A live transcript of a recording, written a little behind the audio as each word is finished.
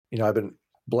I've been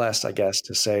blessed, I guess,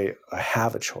 to say I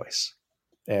have a choice.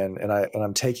 And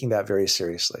I'm taking that very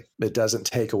seriously. It doesn't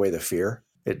take away the fear.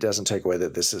 It doesn't take away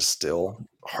that this is still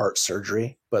heart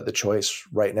surgery, but the choice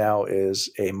right now is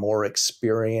a more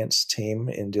experienced team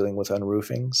in dealing with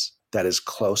unroofings that is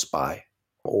close by,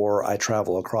 or I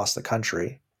travel across the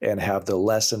country and have the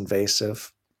less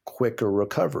invasive, quicker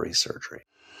recovery surgery.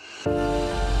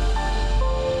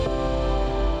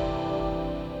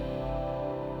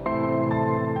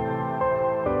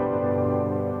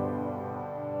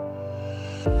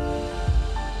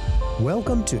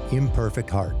 Welcome to Imperfect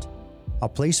Heart, a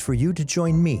place for you to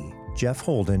join me, Jeff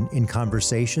Holden, in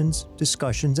conversations,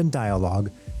 discussions, and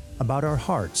dialogue about our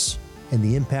hearts and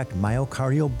the impact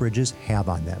myocardial bridges have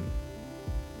on them.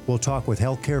 We'll talk with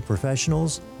healthcare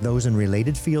professionals, those in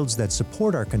related fields that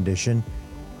support our condition,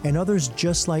 and others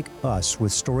just like us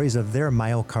with stories of their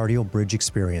myocardial bridge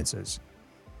experiences.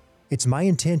 It's my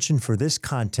intention for this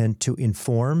content to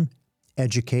inform,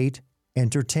 educate,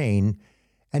 entertain,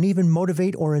 and even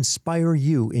motivate or inspire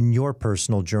you in your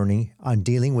personal journey on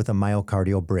dealing with a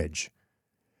myocardial bridge.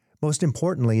 Most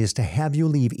importantly is to have you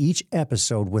leave each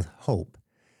episode with hope,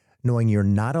 knowing you're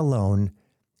not alone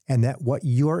and that what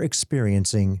you're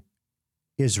experiencing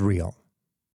is real.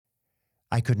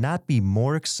 I could not be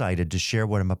more excited to share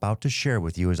what I'm about to share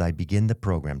with you as I begin the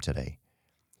program today.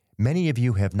 Many of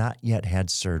you have not yet had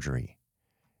surgery.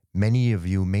 Many of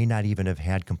you may not even have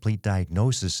had complete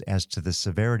diagnosis as to the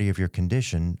severity of your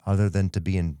condition other than to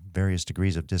be in various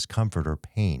degrees of discomfort or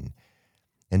pain.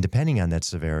 And depending on that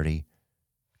severity,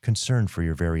 concern for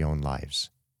your very own lives.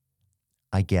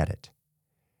 I get it.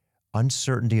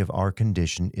 Uncertainty of our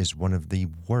condition is one of the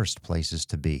worst places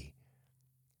to be.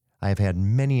 I have had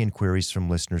many inquiries from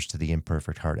listeners to the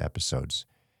Imperfect Heart episodes,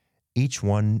 each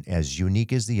one as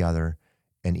unique as the other,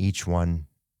 and each one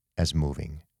as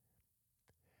moving.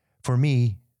 For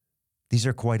me, these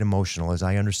are quite emotional as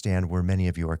I understand where many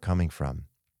of you are coming from.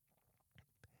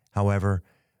 However,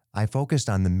 I focused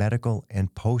on the medical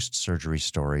and post-surgery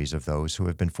stories of those who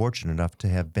have been fortunate enough to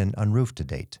have been unroofed to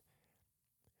date.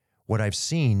 What I've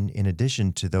seen, in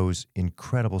addition to those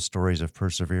incredible stories of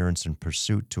perseverance and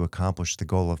pursuit to accomplish the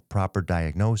goal of proper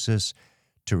diagnosis,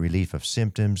 to relief of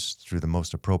symptoms through the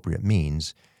most appropriate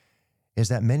means, is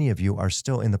that many of you are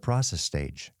still in the process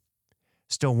stage,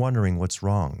 still wondering what's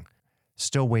wrong,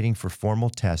 still waiting for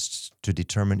formal tests to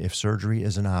determine if surgery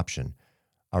is an option,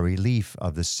 a relief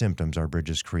of the symptoms our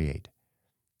bridges create.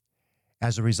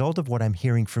 As a result of what I'm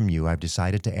hearing from you, I've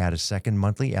decided to add a second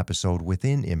monthly episode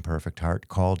within Imperfect Heart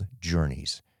called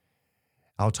Journeys.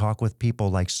 I'll talk with people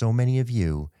like so many of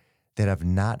you that have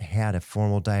not had a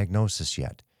formal diagnosis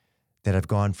yet, that have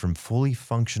gone from fully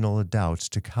functional adults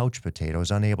to couch potatoes,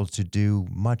 unable to do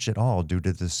much at all due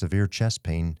to the severe chest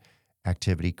pain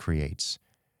activity creates.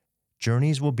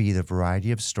 Journeys will be the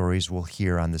variety of stories we'll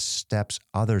hear on the steps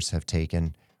others have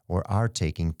taken or are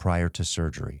taking prior to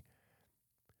surgery.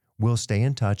 We'll stay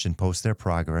in touch and post their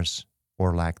progress,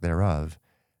 or lack thereof,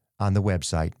 on the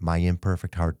website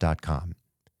myimperfectheart.com,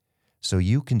 so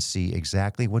you can see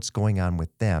exactly what's going on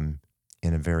with them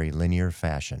in a very linear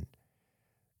fashion.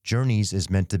 Journeys is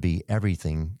meant to be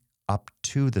everything up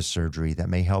to the surgery that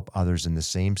may help others in the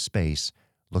same space,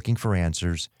 looking for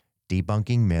answers,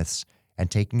 debunking myths, and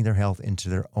taking their health into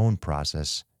their own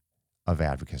process of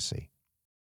advocacy.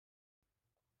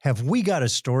 Have we got a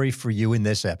story for you in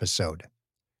this episode?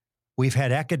 We've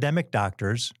had academic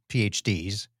doctors,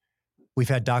 PhDs, we've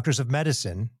had doctors of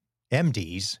medicine,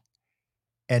 MDs,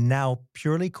 and now,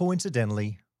 purely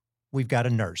coincidentally, we've got a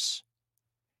nurse.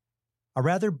 A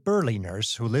rather burly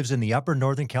nurse who lives in the upper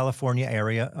Northern California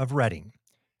area of Redding.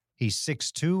 He's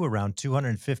 6'2", around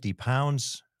 250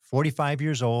 pounds, 45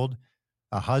 years old,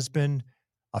 a husband,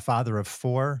 a father of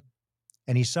 4,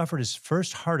 and he suffered his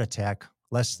first heart attack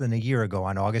less than a year ago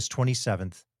on August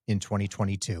 27th in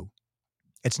 2022.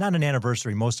 It's not an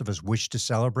anniversary most of us wish to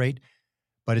celebrate,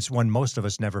 but it's one most of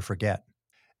us never forget.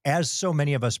 As so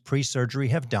many of us pre-surgery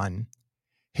have done,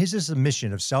 his is a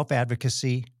mission of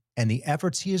self-advocacy, and the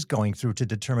efforts he is going through to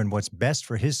determine what's best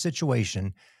for his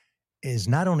situation is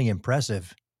not only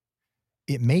impressive,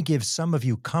 it may give some of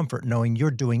you comfort knowing you're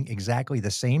doing exactly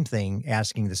the same thing,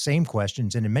 asking the same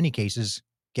questions, and in many cases,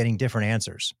 getting different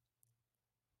answers.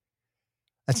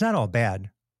 That's not all bad.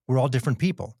 We're all different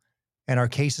people, and our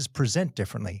cases present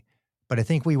differently. But I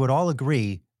think we would all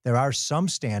agree there are some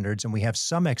standards and we have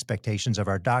some expectations of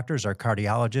our doctors, our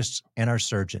cardiologists, and our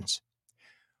surgeons.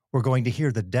 We're going to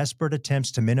hear the desperate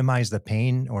attempts to minimize the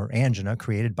pain or angina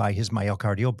created by his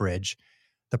myocardial bridge,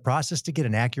 the process to get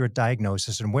an accurate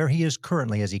diagnosis, and where he is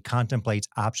currently as he contemplates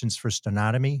options for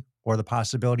sternotomy or the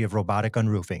possibility of robotic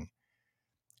unroofing.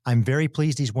 I'm very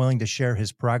pleased he's willing to share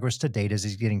his progress to date as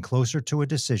he's getting closer to a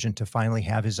decision to finally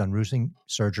have his unroofing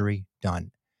surgery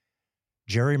done.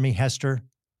 Jeremy Hester,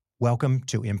 welcome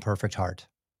to Imperfect Heart.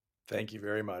 Thank you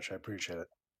very much. I appreciate it.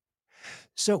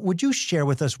 So, would you share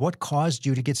with us what caused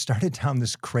you to get started down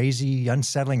this crazy,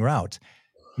 unsettling route?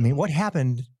 I mean, what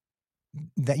happened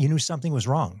that you knew something was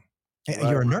wrong? Right.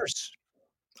 You're a nurse.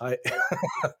 I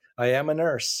I am a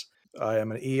nurse. I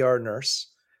am an ER nurse.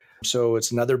 So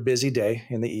it's another busy day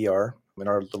in the ER in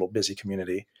our little busy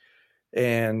community.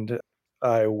 And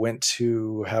I went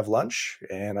to have lunch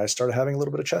and I started having a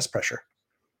little bit of chest pressure.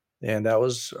 And that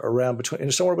was around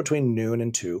somewhere between noon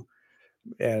and 2.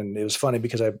 And it was funny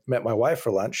because I met my wife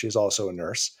for lunch. She's also a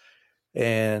nurse.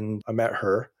 And I met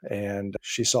her and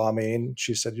she saw me and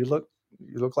she said, you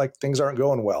look like things aren't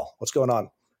going well. What's going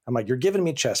on? I'm like, you're giving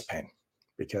me chest pain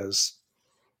because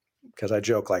I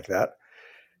joke like that.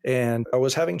 And I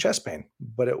was having chest pain,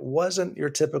 but it wasn't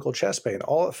your typical chest pain.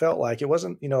 All it felt like, it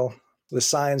wasn't, the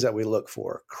signs that we look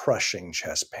for: crushing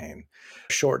chest pain,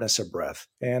 shortness of breath.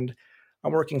 And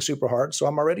I'm working super hard, so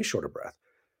I'm already short of breath.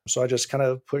 So I just kind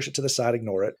of push it to the side,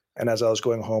 ignore it. And as I was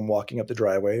going home, walking up the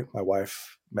driveway, my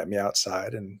wife met me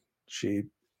outside and she,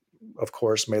 of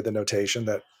course, made the notation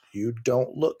that you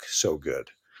don't look so good.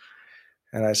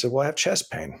 And I said, well, I have chest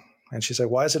pain. And she said,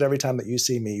 why is it every time that you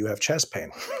see me, you have chest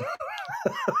pain?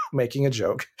 Making a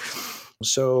joke.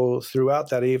 So throughout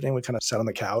that evening, we kind of sat on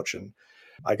the couch and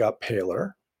I got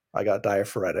paler. I got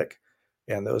diaphoretic.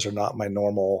 And those are not my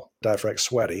normal diaphoretic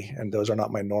sweaty. And those are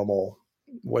not my normal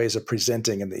ways of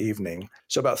presenting in the evening.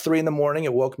 So about 3 a.m,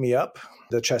 it woke me up.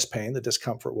 The chest pain, the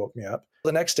discomfort woke me up.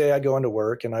 The next day I go into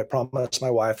work and I promised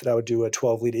my wife that I would do a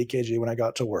 12-lead EKG when I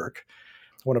got to work.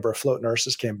 One of our float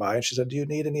nurses came by and she said, do you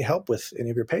need any help with any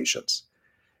of your patients?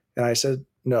 And I said,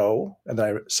 no. And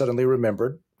then I suddenly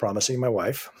remembered promising my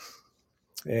wife.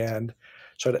 And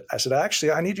so I said,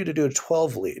 actually, I need you to do a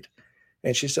 12 lead.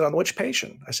 And she said, on which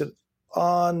patient? I said,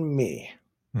 on me.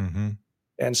 Mm-hmm.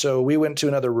 And so we went to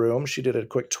another room. She did a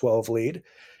quick 12 lead.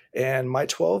 And my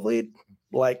 12 lead,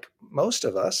 like most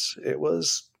of us, it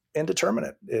was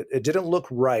indeterminate. It didn't look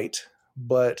right,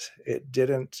 but it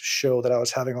didn't show that I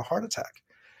was having a heart attack.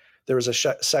 There was a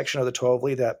section of the 12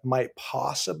 lead that might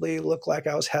possibly look like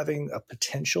I was having a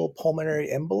potential pulmonary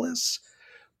embolus,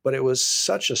 but it was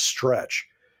such a stretch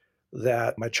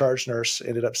that my charge nurse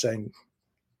ended up saying,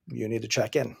 you need to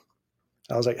check in.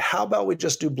 I was like, how about we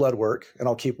just do blood work and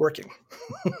I'll keep working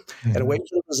and Mm-hmm. wait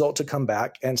for the result to come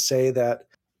back and say that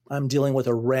I'm dealing with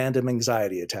a random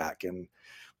anxiety attack and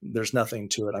there's nothing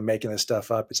to it. I'm making this stuff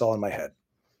up. It's all in my head.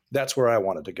 That's where I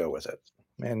wanted to go with it.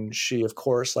 And she, of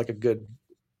course, like a good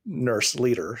nurse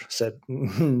leader, said,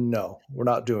 no, we're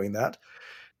not doing that.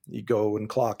 You go and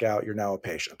clock out. You're now a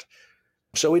patient.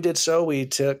 So we did so. We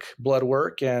took blood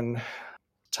work and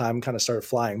time kind of started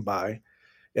flying by.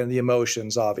 And the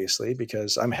emotions, obviously,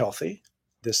 because I'm healthy.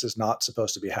 This is not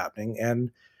supposed to be happening.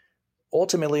 And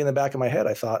ultimately, in the back of my head,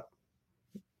 I thought,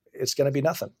 it's going to be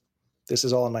nothing. This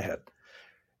is all in my head.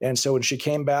 And so when she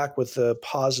came back with the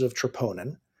positive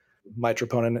troponin, my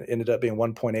troponin ended up being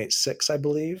 1.86, I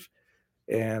believe.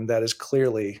 And that is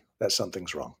clearly that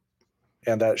something's wrong.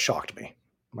 And that shocked me.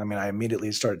 I mean, I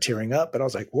immediately started tearing up and I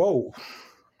was like, whoa,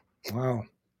 wow,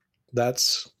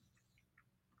 that's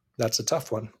a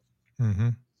tough one. Mm-hmm.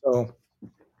 So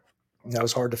that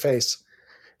was hard to face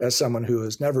as someone who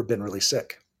has never been really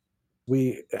sick.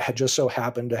 We had just so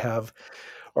happened to have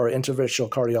our interventional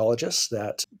cardiologist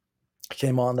that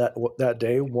came on that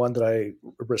day, one that I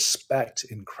respect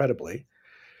incredibly.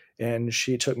 And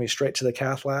she took me straight to the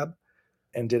cath lab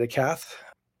and did a cath.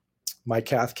 My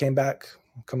cath came back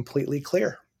completely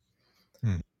clear.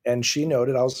 And she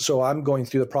noted, I'm going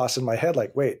through the process in my head,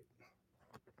 like, wait,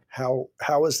 how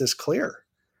is this clear?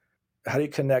 How do you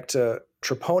connect a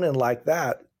troponin like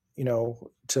that,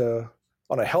 to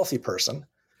on a healthy person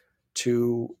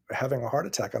to having a heart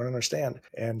attack? I don't understand.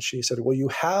 And she said, well, you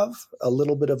have a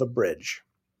little bit of a bridge,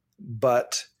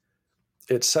 but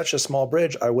it's such a small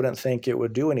bridge, I wouldn't think it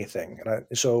would do anything.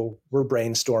 So we're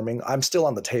brainstorming. I'm still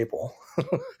on the table.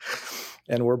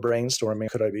 And we're brainstorming,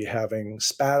 could I be having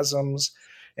spasms?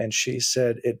 And she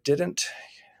said, it didn't,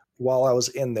 while I was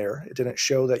in there, it didn't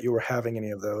show that you were having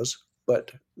any of those.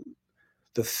 But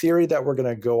the theory that we're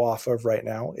going to go off of right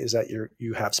now is that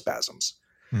you have spasms.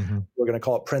 Mm-hmm. We're going to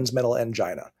call it Prinzmetal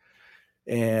angina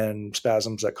and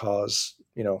spasms that cause,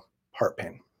 heart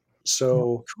pain.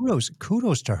 So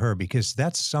Kudos to her, because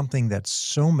that's something that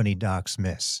so many docs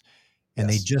miss. And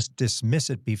they yes, just dismiss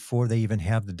it before they even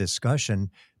have the discussion.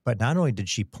 But not only did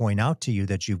she point out to you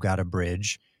that you've got a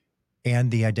bridge and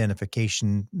the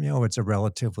identification, it's a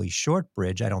relatively short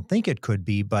bridge. I don't think it could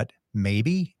be, but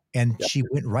maybe. And Yeah. she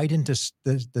went right into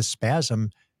the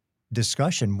spasm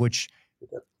discussion, which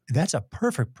that's a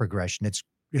perfect progression.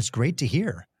 It's great to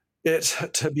hear. It,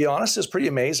 to be honest, is pretty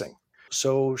amazing.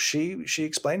 So she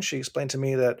explained to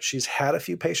me that she's had a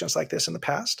few patients like this in the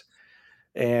past,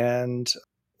 and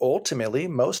ultimately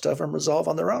most of them resolve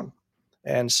on their own.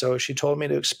 And so she told me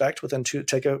to expect within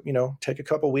take a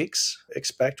couple weeks,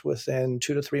 expect within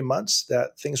 2 to 3 months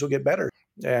that things will get better.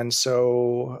 And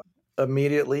so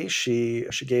immediately she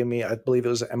gave me, I believe it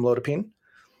was amlodipine,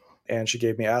 and she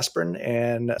gave me aspirin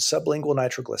and sublingual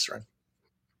nitroglycerin.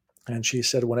 And she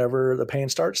said, whenever the pain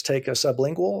starts, take a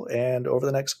sublingual, and over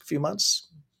the next few months,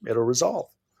 it'll resolve.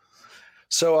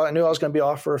 So I knew I was going to be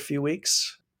off for a few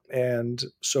weeks. And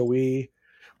so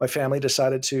my family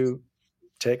decided to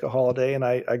take a holiday, and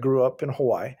I grew up in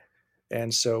Hawaii.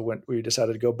 And so when we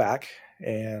decided to go back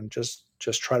and just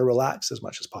try to relax as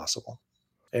much as possible.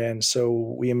 And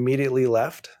so we immediately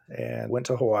left and went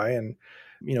to Hawaii and,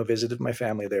 visited my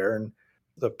family there. And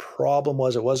the problem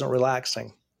was it wasn't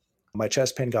relaxing. My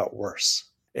chest pain got worse.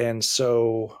 And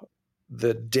so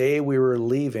the day we were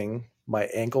leaving, my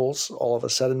ankles, all of a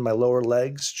sudden, my lower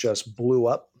legs just blew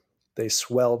up. They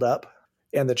swelled up,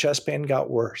 and the chest pain got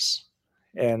worse.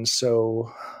 And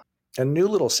so, and new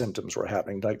little symptoms were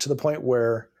happening, like to the point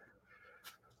where,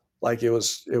 like, it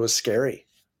was scary,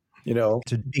 you know?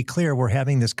 To be clear, we're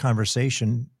having this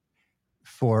conversation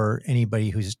for anybody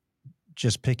who's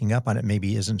just picking up on it,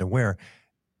 maybe isn't aware.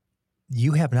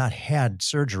 You have not had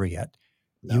surgery yet.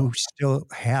 No, You still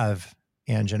have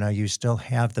angina. You still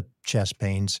have the chest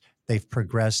pains. They've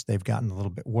progressed. They've gotten a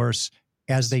little bit worse,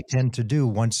 as they tend to do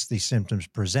once the symptoms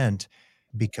present,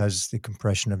 because the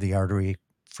compression of the artery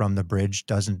from the bridge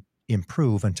doesn't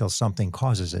improve until something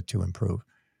causes it to improve.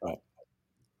 right,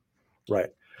 right.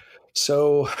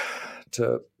 So,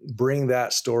 to bring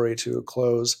that story to a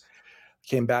close,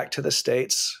 came back to the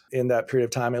States in that period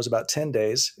of time. It was about 10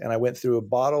 days, and I went through a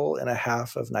bottle and a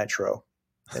half of nitro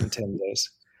in 10 days.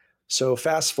 So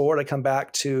fast forward, I come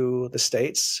back to the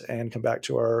States and come back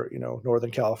to our, Northern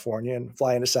California and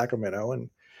fly into Sacramento. And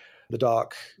we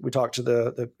talked to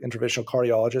the interventional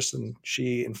cardiologist, and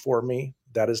she informed me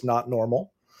that is not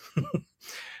normal,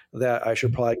 that I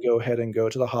should probably go ahead and go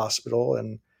to the hospital.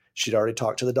 And she'd already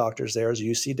talked to the doctors there as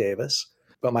UC Davis.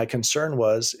 But my concern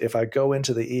was if I go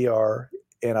into the ER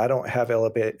and I don't have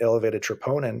elevated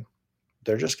troponin,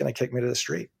 they're just going to kick me to the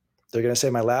street. They're going to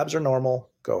say my labs are normal,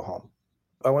 go home.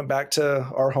 I went back to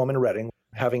our home in Redding,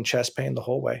 having chest pain the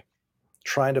whole way,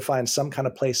 trying to find some kind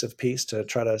of place of peace to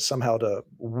try to somehow to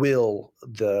will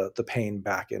the pain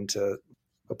back into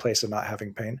a place of not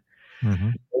having pain.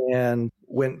 Mhm. And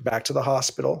went back to the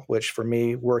hospital, which for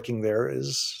me, working there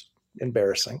is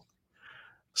embarrassing.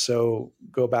 So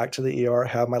go back to the ER,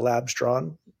 have my labs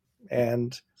drawn,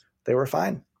 and they were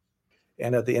fine.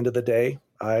 And at the end of the day,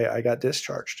 I got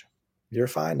discharged. You're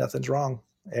fine, nothing's wrong.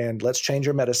 And let's change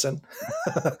your medicine.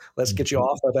 Let's get you Mhm.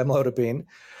 off of amlodipine.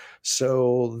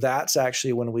 So that's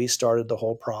actually when we started the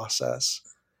whole process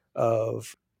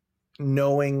of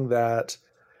knowing that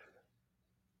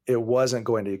it wasn't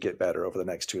going to get better over the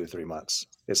next 2 to 3 months.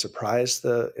 It surprised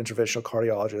the interventional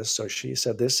cardiologist. So she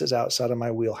said, this is outside of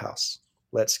my wheelhouse.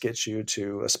 Let's get you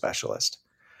to a specialist.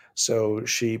 So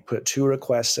she put 2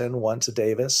 requests in, one to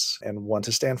Davis and one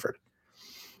to Stanford.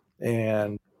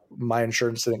 And my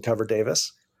insurance didn't cover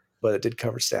Davis, but it did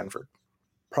cover Stanford.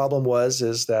 Problem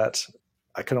is that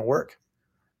I couldn't work.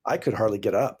 I could hardly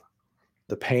get up.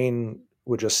 The pain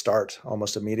would just start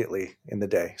almost immediately in the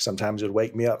day. Sometimes it would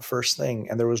wake me up first thing,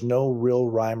 and there was no real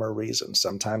rhyme or reason.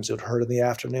 Sometimes it would hurt in the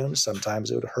afternoon. Sometimes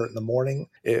it would hurt in the morning.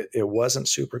 It wasn't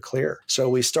super clear. So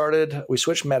we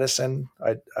switched medicine.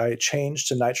 I changed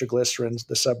to nitroglycerin,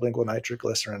 the sublingual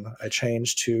nitroglycerin. I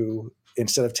changed to,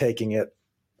 instead of taking it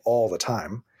all the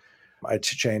time, I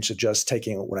changed to just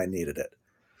taking it when I needed it.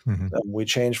 Mhm. We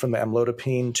changed from the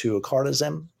amlodipine to a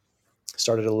cardizem,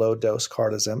 started a low dose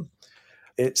cardizem.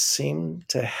 It seemed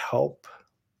to help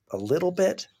a little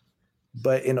bit,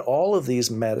 but in all of these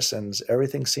medicines,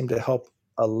 everything seemed to help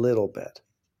a little bit,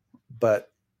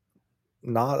 but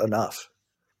not enough.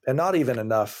 And not even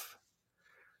enough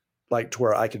like to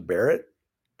where I could bear it.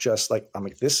 Just like, I'm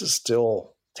like, this is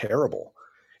still terrible.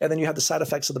 And then you have the side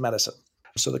effects of the medicine.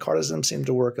 So the cardizem seemed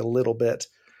to work a little bit.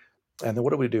 And then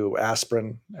what did we do?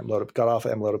 Aspirin, got off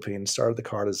of amlodipine, started the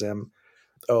cardizem.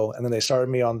 Oh, and then they started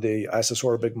me on the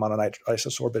isosorbide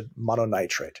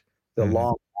mononitrate, the Mhm.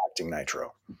 long-acting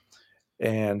nitro.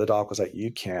 And the doc was like,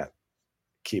 you can't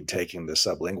keep taking the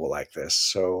sublingual like this.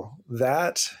 So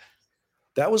that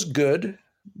was good,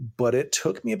 but it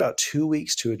took me about 2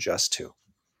 weeks to adjust to.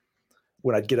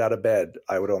 When I'd get out of bed,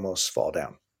 I would almost fall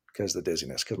down because of the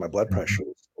dizziness, because my blood Mhm. pressure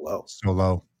was low. So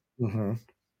low. Hmm.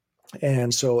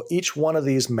 And so each one of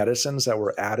these medicines that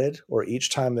were added, or each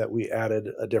time that we added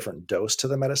a different dose to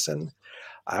the medicine,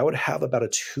 I would have about a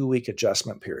 2-week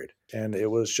adjustment period. And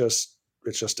it's just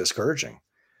discouraging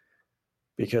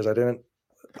because I didn't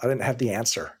have the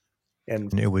answer.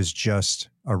 And And it was just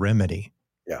a remedy.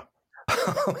 yeah,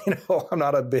 I'm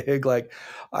not a big, like,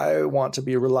 I want to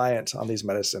be reliant on these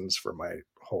medicines for my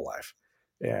whole life.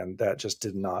 And that just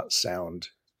did not sound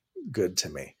good to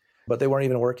me, but they weren't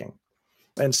even working.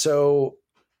 And so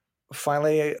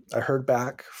finally, I heard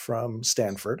back from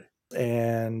Stanford,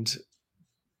 and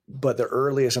but the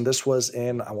earliest, and this was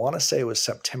in, I want to say it was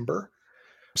September,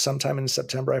 sometime in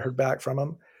September, I heard back from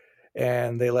them,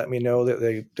 and they let me know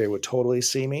that they would totally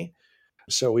see me.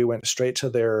 So we went straight to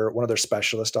their one of their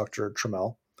specialists, Dr.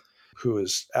 Trammell, who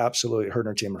is absolutely, her and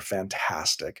her team are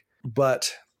fantastic.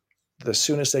 But the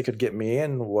soonest they could get me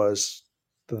in was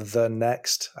the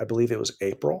next, I believe it was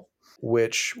April,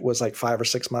 which was like 5 or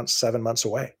 6 months, 7 months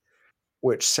away,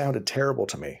 which sounded terrible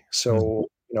to me. Mhm. So,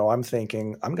 I'm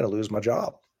thinking, I'm going to lose my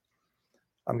job.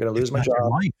 I'm going to If lose my not your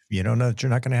job. life, you don't know that you're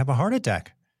not gonna have a heart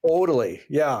attack. Totally.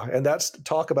 Yeah. And that's,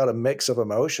 talk about a mix of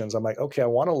emotions. I'm like, okay, I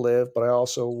want to live, but I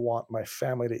also want my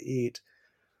family to eat.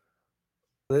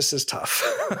 This is tough.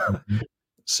 Mhm.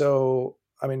 So,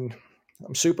 I mean,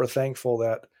 I'm super thankful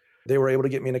that they were able to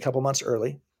get me in a couple months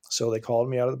early. So they called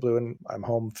me out of the blue, and I'm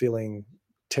home feeling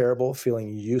terrible,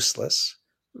 feeling useless.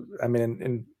 I mean,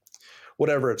 in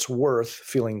whatever it's worth,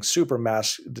 feeling super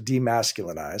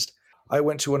demasculinized. I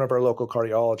went to one of our local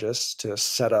cardiologists to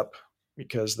set up,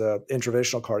 because the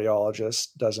interventional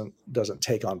cardiologist doesn't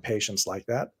take on patients like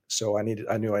that. So I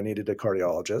knew I needed a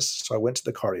cardiologist. So I went to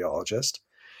the cardiologist,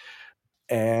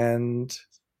 and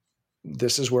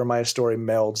this is where my story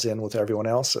melds in with everyone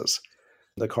else's.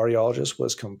 The cardiologist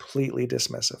was completely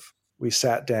dismissive. We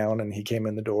sat down, and he came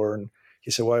in the door, and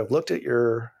he said, "Well, I've looked at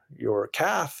your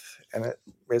cath, and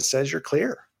it says you're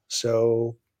clear.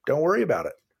 So don't worry about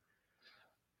it."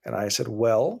 And I said,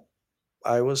 "Well,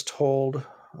 I was told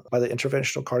by the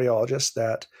interventional cardiologist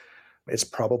that it's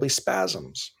probably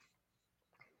spasms."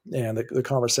 And the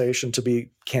conversation, to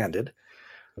be candid,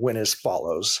 went as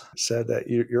follows: said that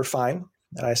you're fine.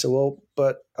 And I said, "Well,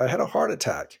 but I had a heart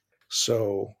attack."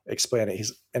 So explain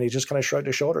it. And he just kind of shrugged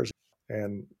his shoulders.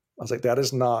 And I was like, that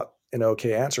is not an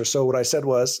okay answer. So what I said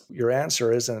was, your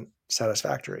answer isn't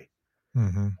satisfactory.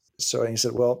 Mhm. So and he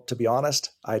said, "Well, to be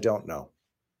honest, I don't know."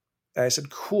 And I said,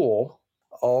 "Cool.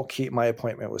 I'll keep my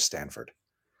appointment with Stanford."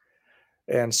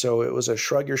 And so it was a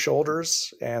shrug your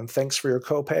shoulders and thanks for your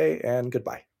copay and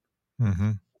goodbye,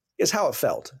 Mhm. is how it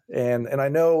felt. And I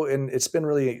know, and it's been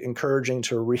really encouraging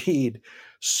to read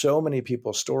so many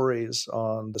people's stories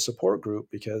on the support group,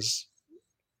 because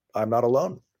I'm not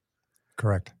alone.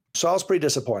 Correct. So I was pretty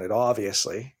disappointed,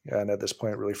 obviously, and at this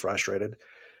point, really frustrated.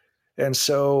 And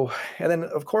so, and then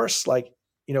of course, like,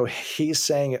 he's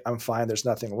saying I'm fine, there's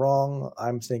nothing wrong.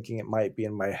 I'm thinking it might be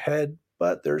in my head,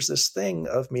 but there's this thing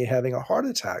of me having a heart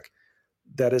attack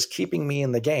that is keeping me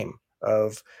in the game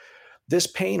of, this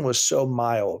pain was so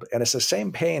mild, and it's the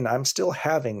same pain I'm still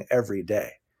having every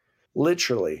day,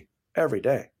 literally every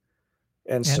day.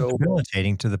 And And so,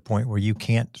 debilitating to the point where you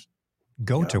can't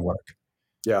go yeah, to work.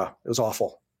 yeah, it was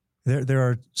awful. There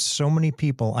are so many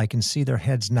people, I can see their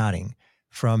heads nodding Yeah,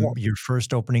 from your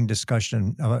first opening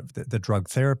discussion about the drug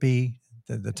therapy,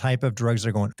 the type of drugs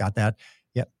they're going, got that.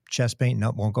 Yep. Chest pain.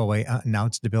 Nope. Won't go away. Now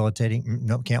it's debilitating.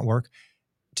 Nope. Can't work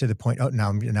to the point. Oh, now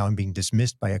I'm being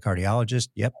dismissed by a cardiologist.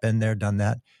 Yep. Been there, done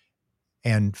that.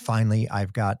 And finally,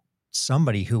 I've got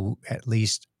somebody who at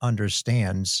least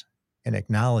understands and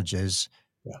acknowledges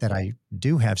yeah, that I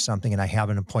do have something and I have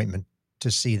an appointment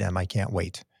to see them. I can't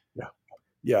wait. yeah,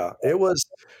 yeah. It was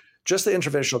just the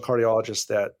interventional cardiologist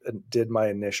that did my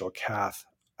initial cath.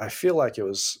 I feel like it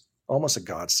was almost a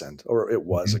godsend, or it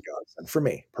was a Mhm. godsend for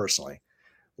me personally.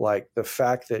 Like, the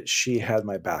fact that she had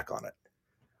my back on it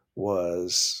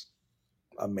was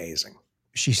amazing.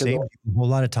 She Because, saved you a whole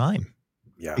lot of time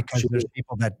yeah, because she there's did.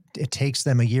 people that it takes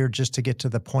them a year just to get to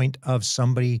the point of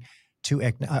somebody to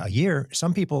a year,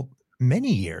 some people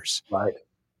many years. Right.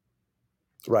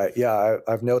 Right. Yeah,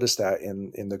 I've noticed that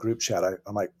in the group chat.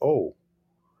 I'm like, oh,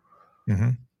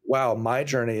 Mhm. wow, my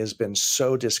journey has been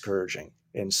so discouraging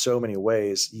in so many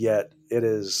ways, yet it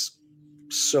is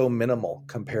so minimal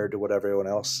compared to what everyone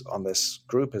else on this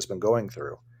group has been going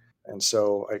through. And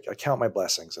so I count my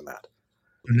blessings in that.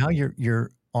 So now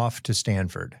you're off to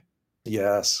Stanford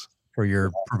Yes. for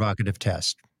your provocative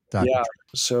test, Dr. Yeah. Tree.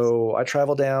 So I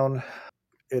travel down.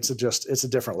 It's a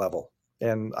different level.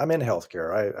 And I'm in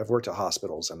healthcare. I've worked at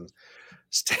hospitals, and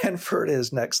Stanford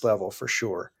is next level for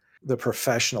sure. the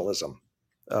professionalism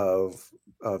of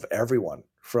everyone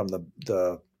from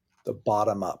the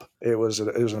bottom up. It was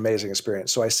an amazing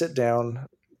experience. So I sit down.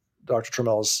 Dr.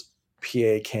 Tramel's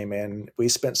PA came in. We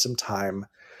spent some time,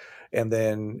 and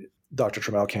then Dr.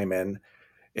 Tramel came in,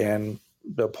 and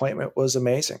the appointment was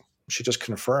amazing. She just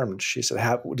confirmed. She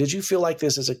said, "Did you feel like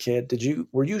this as a kid?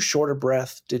 Were you short of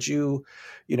breath? Did you,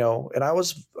 And I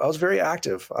was very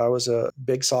active. I was a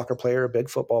big soccer player, a big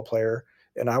football player,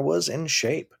 and I was in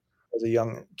shape as a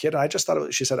young kid. And I just thought it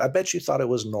was, she said, I bet you thought it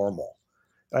was normal.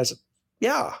 And I said,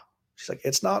 yeah. She's like,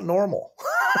 it's not normal.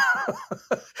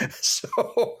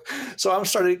 so, so I'm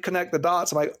starting to connect the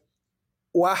dots. I'm like,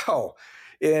 wow.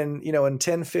 In 10,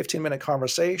 15-minute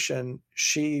conversation,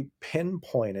 she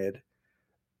pinpointed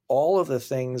all of the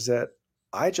things that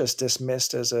I just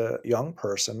dismissed as a young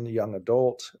person, young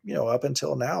adult, up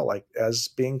until now, like as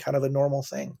being kind of a normal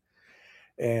thing.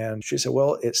 And she said,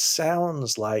 well, it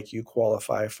sounds like you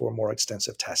qualify for more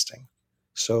extensive testing.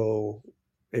 So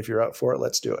if you're up for it,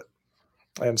 let's do it.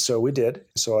 And so we did.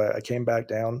 So I came back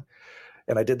down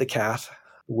and I did the cath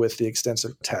with the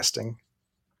extensive testing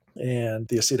and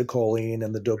the acetylcholine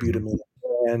and the Mhm. dobutamine.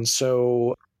 And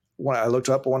so when I looked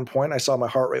up at one point, I saw my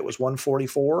heart rate was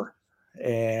 144.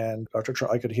 And I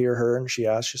could hear her, and she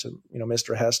asked, she said,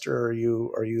 Mr. Hester, are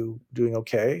you doing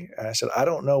okay? And I said, I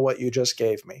don't know what you just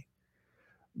gave me,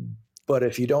 but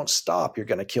if you don't stop, you're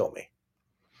going to kill me.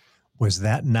 Was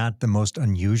that not the most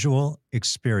unusual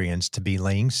experience to be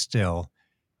laying still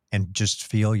and just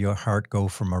feel your heart go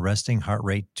from a resting heart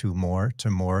rate to more, to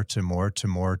more, to more, to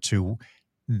more, to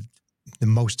th- the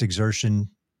most exertion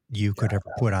you could ever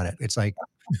put on it? It's like,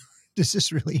 is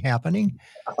this really happening?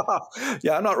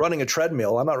 Yeah, I'm not running a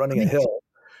treadmill. I'm not running a Right. hill.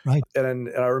 Right. And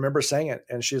I remember saying it,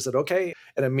 and she said, okay.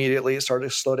 And immediately it started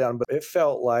to slow down, but it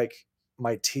felt like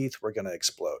my teeth were going to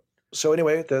explode. So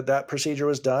anyway, that procedure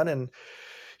was done, and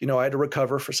I had to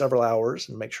recover for several hours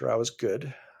and make sure I was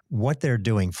good. What they're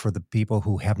doing for the people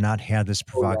who have not had this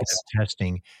Oh provocative yes.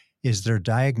 testing is they're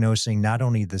diagnosing not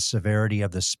only the severity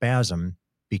of the spasm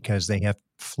because they have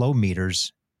flow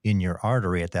meters in your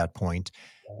artery at that point,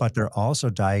 but they're also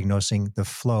diagnosing the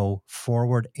flow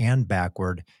forward and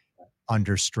backward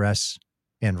under stress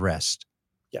and rest.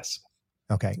 Yes.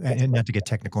 Okay, Yes. and not to get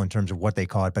technical in terms of what they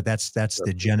call it, but that's Sure.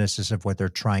 the genesis of what they're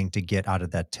trying to get out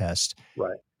of that test.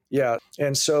 Right. Yeah.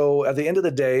 And so at the end of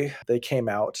the day, they came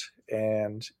out,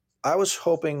 and I was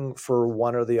hoping for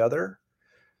one or the other.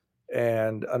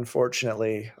 And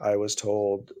unfortunately, I was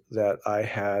told that I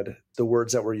had the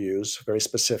words that were used very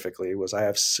specifically was I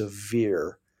have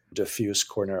severe diffuse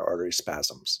coronary artery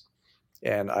spasms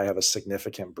and I have a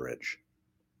significant bridge.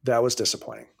 That was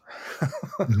disappointing.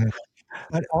 Mhm.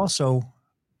 But also,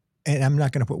 and I'm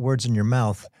not gonna put words in your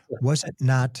mouth, was it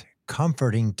not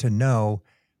comforting to know,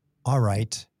 all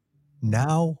right,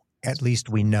 now at least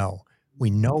we know. We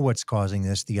know what's causing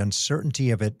this. The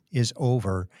uncertainty of it is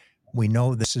over. We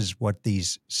know this is what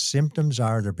these symptoms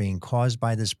are. They're being caused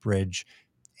by this bridge.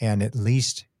 And at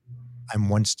least I'm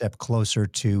one step closer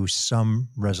to some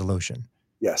resolution.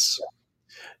 Yes. Mhm.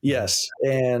 Yes.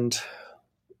 And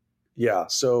yeah.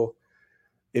 So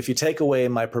if you take away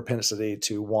my propensity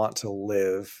to want to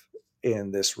live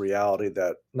in this reality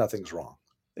that nothing's wrong,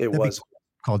 it That'd be was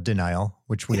called denial,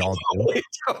 which we all do.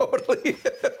 totally,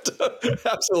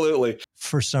 absolutely.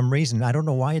 For some reason, I don't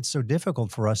know why it's so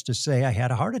difficult for us to say I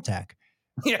had a heart attack.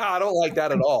 Yeah. I don't like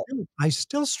that at all. I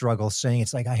still struggle saying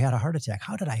it's like I had a heart attack.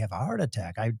 How did I have a heart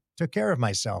attack? I took care of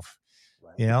myself.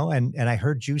 Right. You know, and I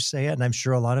heard you say it, and I'm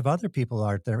sure a lot of other people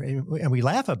out there, and we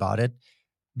laugh about it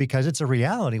because it's a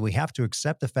reality. We have to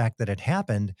accept the fact that it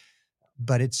happened,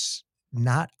 but it's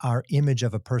not our image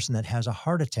of a person that has a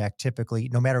heart attack typically,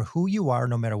 no matter who you are,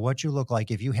 no matter what you look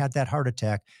like. If you had that heart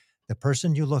attack, the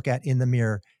person you look at in the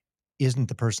mirror isn't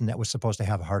the person that was supposed to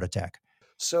have a heart attack.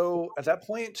 So at that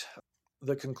point,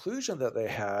 the conclusion that they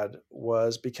had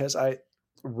was because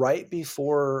right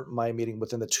before my meeting,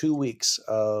 within the 2 weeks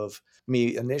of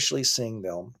me initially seeing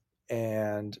them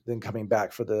and then coming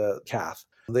back for the cath,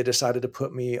 they decided to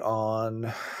put me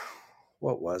on,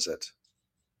 what was it?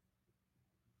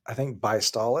 I think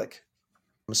Bistolic.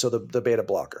 So the beta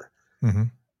blocker, Mhm.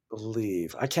 I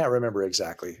believe. I can't remember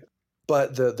exactly.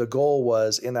 But the goal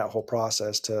was in that whole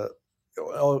process to,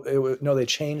 no, they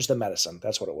changed the medicine.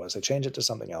 That's what it was. They changed it to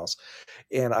something else.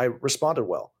 And I responded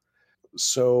well.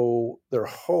 So their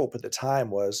hope at the time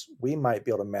was we might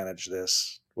be able to manage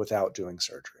this without doing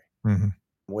surgery Mhm.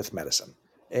 with medicine.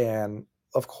 And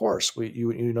of course,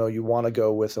 you want to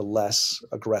go with a less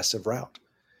aggressive route.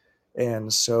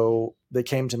 And so they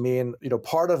came to me, and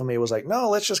part of me was like, no,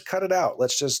 let's just cut it out.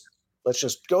 Let's just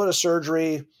go to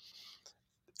surgery.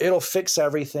 it'll fix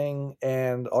everything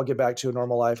and I'll get back to a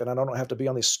normal life and I don't have to be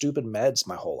on these stupid meds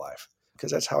my whole life.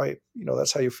 Because that's how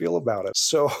that's how you feel about it.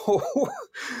 So,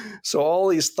 so all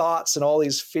these thoughts and all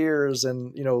these fears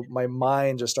and, my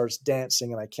mind just starts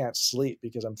dancing and I can't sleep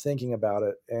because I'm thinking about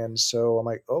it. And so I'm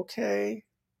like, okay,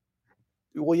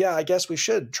 well, yeah, I guess we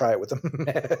should try it with the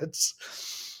meds.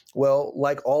 Well,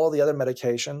 like all the other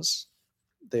medications,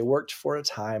 they worked for a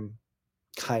time,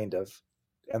 kind of,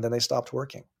 and then they stopped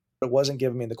working. It wasn't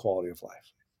giving me the quality of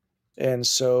life. And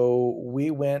so we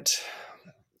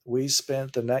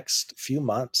spent the next few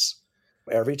months,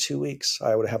 every 2 weeks,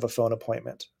 I would have a phone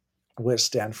appointment with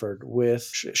Stanford, with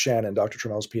Shannon, Dr.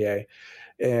 Trammell's PA.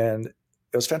 And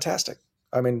it was fantastic.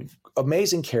 I mean,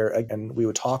 amazing care. And we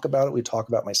would talk about it. We'd talk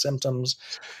about my symptoms.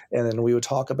 And then we would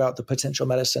talk about the potential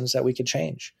medicines that we could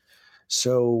change.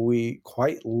 So we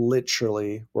quite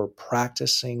literally were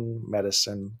practicing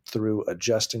medicine through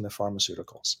adjusting the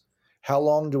pharmaceuticals. How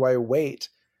long do I wait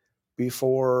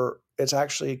before it's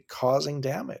actually causing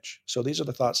damage? So these are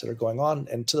the thoughts that are going on.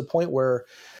 And to the point where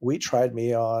we tried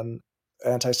me on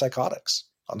antipsychotics,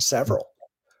 on several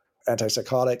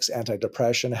antipsychotics,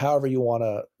 antidepressant, however you want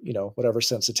to, whatever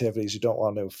sensitivities you don't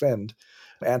want to offend,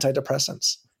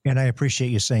 antidepressants. And I appreciate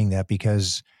you saying that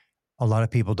because a lot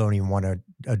of people don't even want to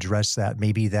address that.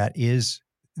 Maybe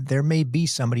there may be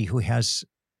somebody who has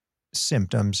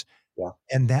symptoms Yeah,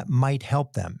 and that might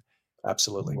help them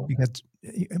absolutely. because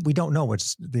we don't know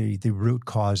what's the root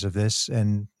cause of this.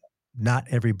 And not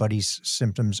everybody's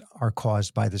symptoms are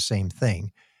caused by the same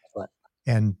thing. Right.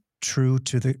 And true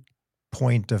to the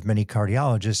point of many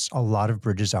cardiologists, a lot of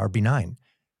bridges are benign.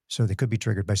 So they could be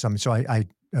triggered by something. So I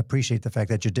appreciate the fact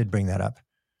that you did bring that up.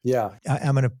 Yeah.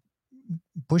 I'm going to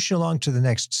push you along to the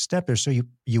next step there. So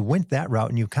you went that route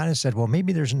and you kind of said, well,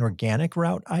 maybe there's an organic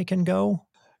route I can go.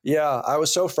 Yeah, I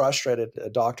was so frustrated. A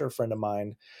doctor friend of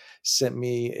mine sent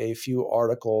me a few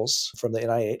articles from the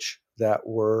NIH that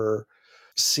were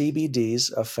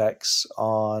CBD's effects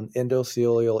on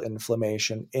endothelial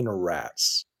inflammation in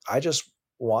rats. I just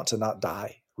want to not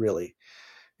die, really.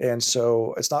 And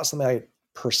so it's not something I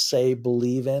per se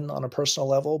believe in on a personal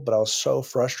level, but I was so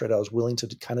frustrated. I was willing to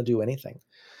kind of do anything.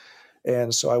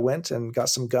 And so I went and got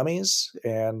some gummies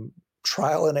and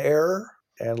trial and error.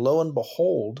 And lo and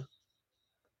behold,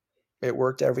 it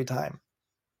worked every time.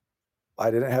 I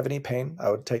didn't have any pain.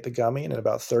 I would take the gummy and in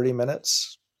about 30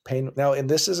 minutes, pain. Now, and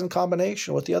this is in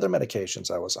combination with the other medications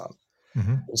I was on.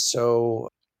 Mm-hmm. So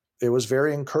it was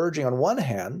very encouraging on one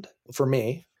hand for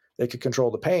me. It could control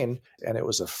the pain. And it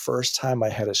was the first time I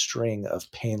had a string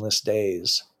of painless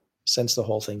days since the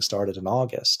whole thing started in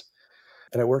August.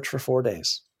 And it worked for 4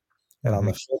 days. And on Mm-hmm.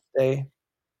 the fifth day,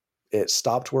 it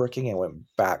stopped working and went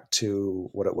back to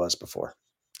what it was before,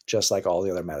 just like all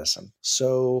the other medicine.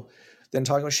 So then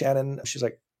talking with Shannon, she's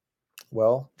like,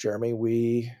 well, Jeremy,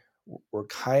 we're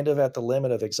kind of at the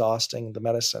limit of exhausting the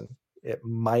medicine. It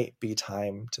might be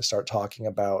time to start talking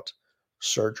about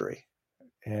surgery.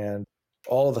 And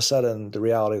all of a sudden, the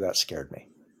reality of that scared me.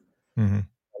 Mm-hmm.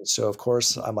 And so, of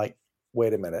course, I'm like,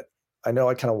 wait a minute. I know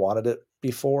I kind of wanted it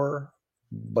before,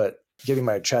 but getting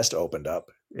my chest opened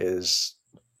up is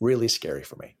really scary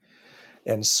for me.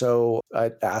 And so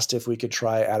I asked if we could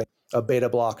try adding a beta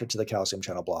blocker to the calcium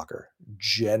channel blocker.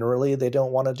 Generally, they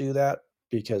don't want to do that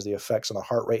because the effects on the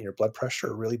heart rate and your blood pressure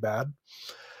are really bad.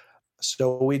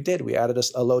 So we did. We added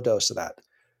a low dose of that.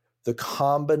 The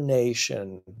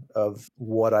combination of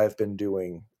what I've been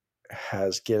doing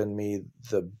has given me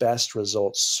the best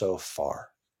results so far.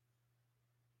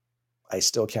 I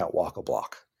still can't walk a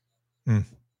block. Mm.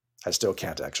 I still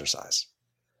can't exercise.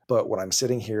 But when I'm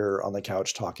sitting here on the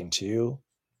couch talking to you,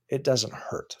 it doesn't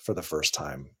hurt for the first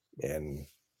time in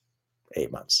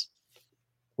 8 months,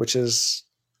 which is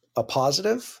a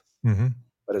positive, Mm-hmm.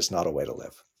 but it's not a way to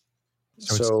live.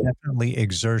 So it's So definitely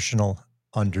exertional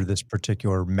under this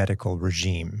particular medical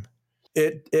regime.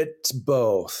 it's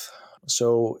both.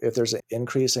 So if there's an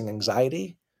increasing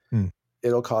anxiety, Mm.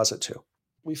 it'll cause it too.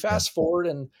 We Yeah. fast forward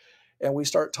and we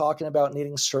start talking about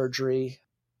needing surgery.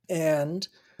 And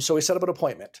so we set up an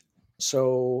appointment.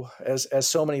 So as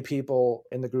so many people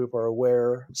in the group are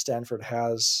aware, Stanford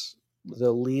has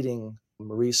the leading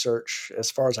research,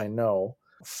 as far as I know,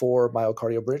 for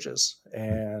myocardial bridges.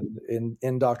 And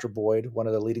in Dr. Boyd, one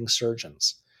of the leading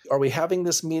surgeons. Are we having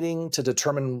this meeting to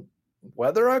determine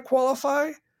whether I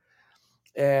qualify?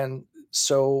 And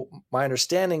so my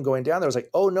understanding going down there was like,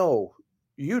 oh no,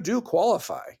 you do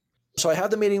qualify. So I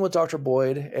had the meeting with Dr.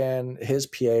 Boyd and his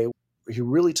PA. He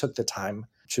really took the time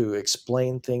to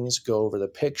explain things, go over the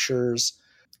pictures,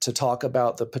 to talk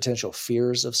about the potential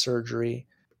fears of surgery,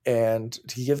 and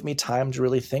to give me time to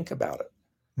really think about it.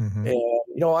 Mm-hmm. And,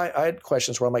 I had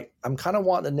questions where I'm like, I'm kind of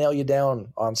wanting to nail you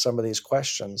down on some of these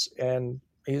questions. And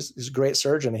he's a great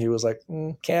surgeon. He was like,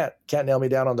 can't nail me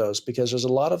down on those because there's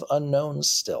a lot of unknowns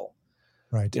still.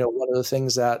 Right. One of the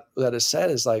things that is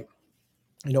said is like,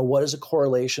 what is a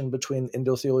correlation between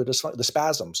endothelial dysfunction, the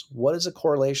spasms? What is a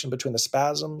correlation between the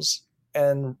spasms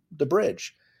and the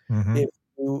bridge? Mm-hmm.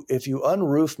 If you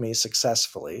unroof me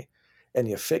successfully and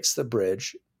you fix the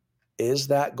bridge, is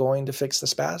that going to fix the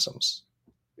spasms?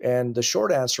 And the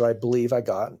short answer I believe I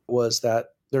got was that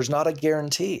there's not a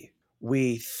guarantee.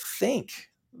 We think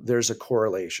there's a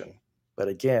correlation, but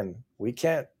again, we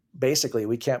can't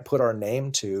put our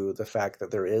name to the fact that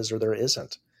there is or there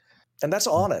isn't. And that's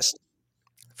honest.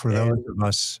 For those And of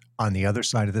us on the other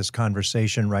side of this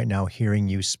conversation right now, hearing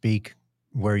you speak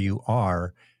where you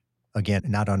are, again,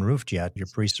 not unroofed yet, you're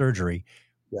pre-surgery,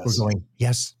 we're yes, going,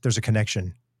 yes, there's a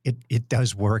connection. It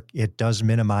does work. It does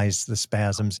minimize the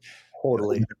spasms.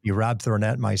 totally. You, Rob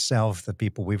Thornett, myself, the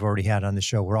people we've already had on the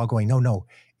show, we're all going, no,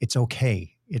 it's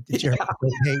okay. Jeremy, Yeah,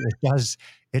 it's okay.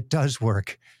 It does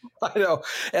work. I know.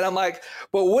 And I'm like,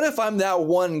 but what if I'm that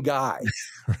one guy?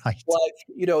 Right.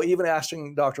 Like, even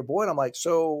asking Dr. Boyd, I'm like,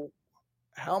 so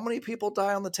how many people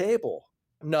die on the table?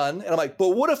 None. And I'm like, but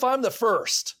what if I'm the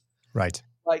first? Right.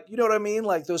 Like, you know what I mean?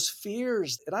 Like those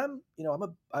fears. And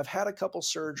I've had a couple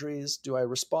surgeries. Do I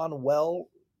respond well?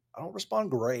 I don't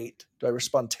respond great. Do I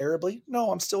respond terribly?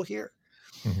 No, I'm still here.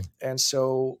 Mm-hmm. And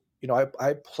so,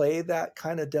 I play that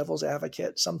kind of devil's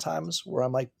advocate sometimes where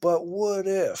I'm like, but what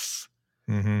if?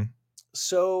 Mm-hmm.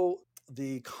 So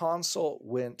the consult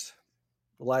went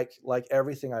like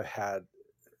everything I've had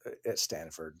at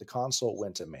Stanford. The consult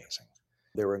went amazing.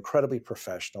 They were incredibly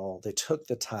professional. They took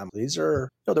the time. These are,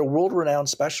 they're world-renowned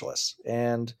specialists,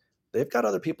 and they've got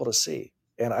other people to see.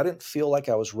 And I didn't feel like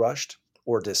I was rushed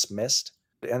or dismissed.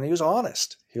 And he was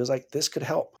honest. He was like, "This could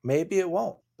help. Maybe it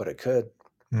won't, but it could."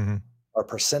 Mm-hmm. Our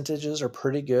percentages are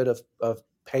pretty good of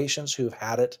patients who've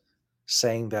had it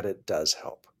saying that it does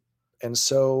help. And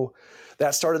so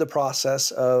that started the process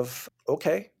of,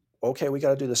 okay, we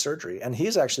got to do the surgery. And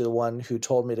he's actually the one who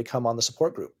told me to come on the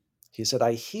support group. He said,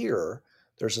 I hear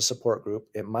there's a support group.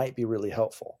 It might be really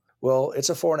helpful. Well, it's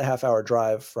a 4.5 hour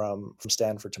drive from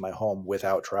Stanford to my home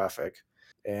without traffic.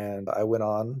 And I went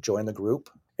on, joined the group,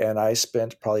 and I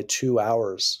spent probably 2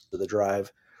 hours of the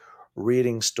drive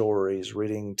reading stories,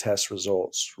 reading test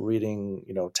results, reading,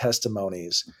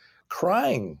 testimonies,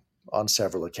 crying on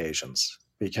several occasions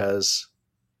because,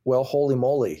 well, holy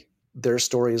moly, their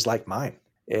story is like mine.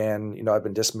 And, I've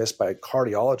been dismissed by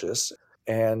cardiologists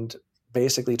and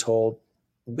basically told,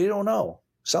 we don't know.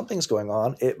 Something's going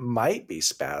on. It might be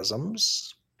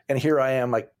spasms. And here I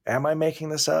am like, am I making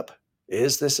this up?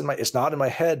 Is this it's not in my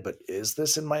head, but is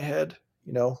this in my head?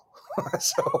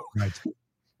 So Right.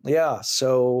 yeah,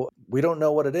 so we don't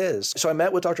know what it is. So I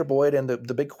met with Dr. Boyd, and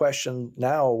the big question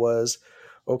now was,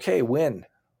 okay, when?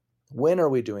 When are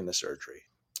we doing the surgery?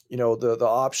 The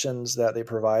options that they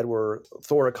provide were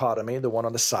thoracotomy, the one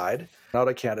on the side, not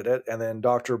a candidate, and then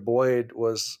Dr. Boyd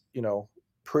was,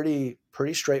 pretty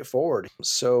straightforward.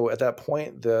 So at that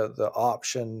point, the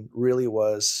option really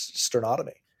was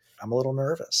sternotomy. I'm a little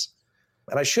nervous,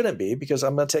 and I shouldn't be because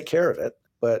I'm going to take care of it,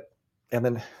 but and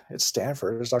then it's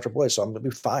Stanford, it's Dr. Boyd, so I'm going to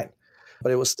be fine.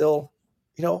 But it was still,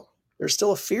 there's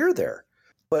still a fear there.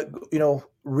 But,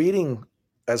 reading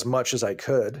as much as I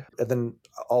could, and then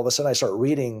all of a sudden I start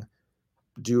reading,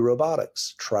 do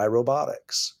robotics, try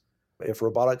robotics. If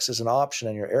robotics is an option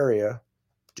in your area,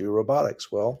 do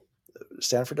robotics. Well,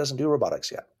 Stanford doesn't do robotics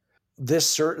yet. This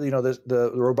certainly,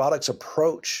 the robotics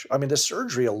approach, I mean, the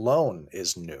surgery alone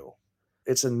is new.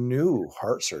 It's a new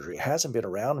heart surgery. It hasn't been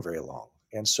around very long.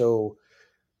 And so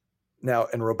now,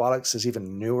 and robotics is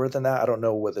even newer than that. I don't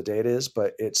know what the date is,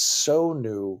 but it's so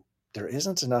new, there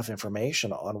isn't enough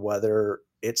information on whether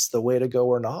it's the way to go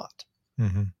or not.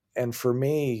 Mm-hmm. And for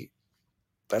me,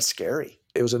 that's scary.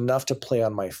 It was enough to play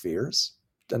on my fears,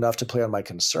 enough to play on my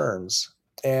concerns.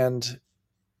 And,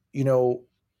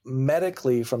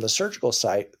 medically from the surgical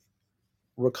site,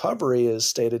 recovery is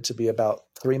stated to be about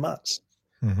 3 months.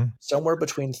 Mm-hmm. Somewhere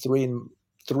between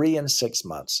 3 and 6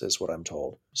 months is what I'm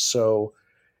told. So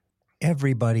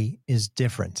Everybody is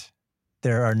different.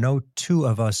 There are no two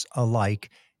of us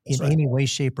alike that's in right. any way,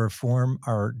 shape, or form.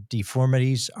 Our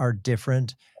deformities are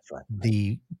different. That's right. The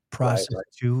Right. process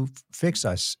to fix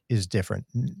us is different.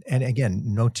 And again,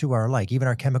 no two are alike. Even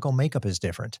our chemical makeup is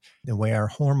different. The way our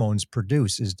hormones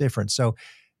produce is different. So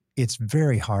it's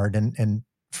very hard and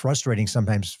frustrating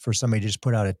sometimes for somebody to just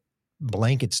put out a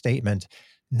blanket statement.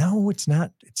 No, it's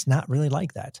not. It's not really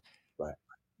like that. Right.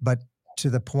 But to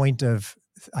the point of,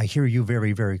 I hear you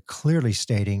very, very clearly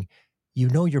stating, you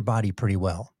know your body pretty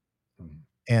well. Mhm.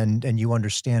 and you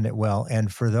understand it well.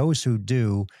 And for those who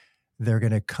do, they're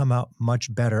going to come out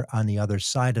much better on the other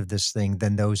side of this thing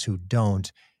than those who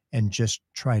don't and just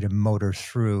try to motor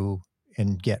through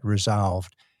and get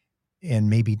resolved and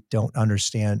maybe don't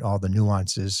understand all the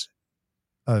nuances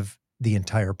of the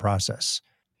entire process.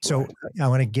 So Right. I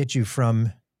want to get you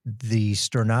from the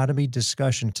sternotomy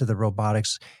discussion to the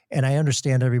robotics. And I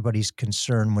understand everybody's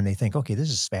concern when they think, okay, this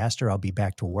is faster. I'll be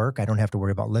back to work. I don't have to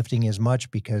worry about lifting as much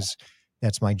because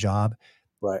that's my job.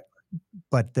 Right.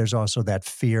 But there's also that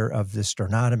fear of the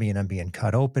sternotomy and I'm being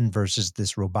cut open versus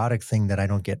this robotic thing that I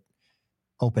don't get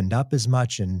opened up as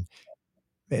much and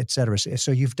et cetera.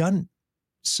 So you've done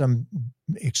some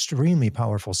extremely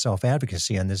powerful self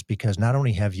advocacy on this because not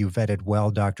only have you vetted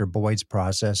well Dr. Boyd's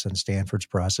process and Stanford's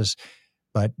process,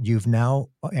 but you've now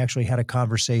actually had a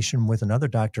conversation with another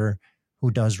doctor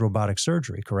who does robotic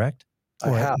surgery, correct? I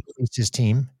Or at have. least his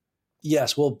team.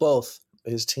 Yes. Well, both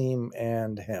his team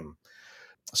and him.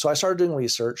 So I started doing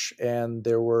research, and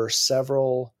there were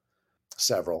several,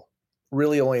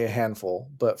 really only a handful,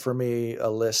 but for me, a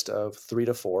list of 3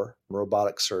 to 4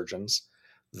 robotic surgeons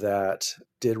that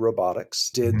did robotics,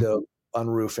 did Mhm. the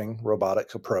unroofing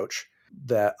robotic approach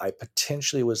that I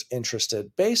potentially was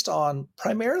interested based on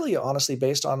primarily, honestly,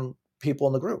 based on people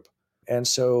in the group. And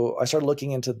so I started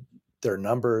looking into their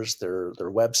numbers, their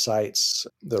websites,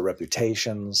 their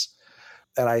reputations,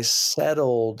 and I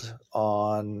settled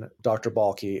on Dr.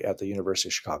 Balke at the University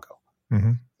of Chicago.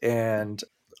 Mhm. And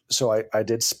so I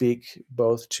did speak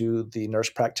both to the nurse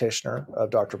practitioner of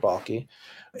Dr. Balke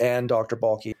and Dr.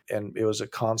 Balke, and it was a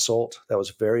consult that was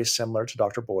very similar to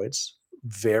Dr. Boyd's,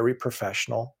 very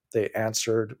professional. They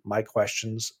answered my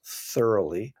questions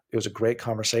thoroughly. It was a great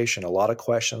conversation. A lot of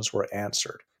questions were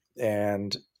answered.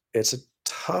 And it's a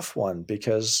tough one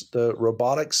because the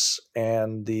robotics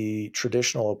and the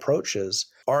traditional approaches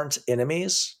aren't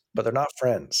enemies, but they're not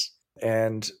friends.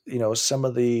 And, some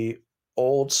of the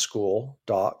old school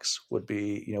docs would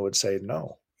say,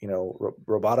 no,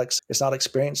 robotics is not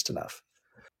experienced enough.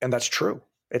 And that's true.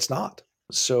 It's not.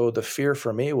 So the fear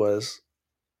for me was,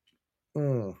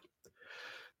 mm,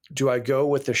 do I go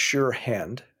with the sure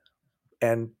hand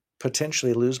and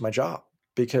potentially lose my job?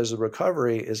 Because the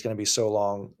recovery is going to be so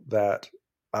long that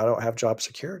I don't have job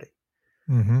security.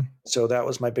 Mhm. So that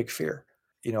was my big fear.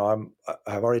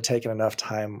 I've already taken enough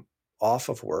time off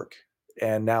of work,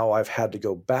 and now I've had to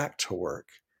go back to work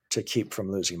to keep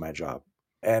from losing my job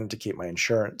and to keep my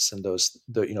insurance and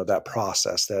that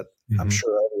process that I'm Mhm.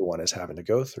 sure everyone is having to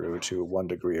go through to one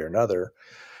degree or another.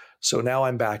 So now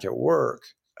I'm back at work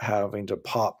having to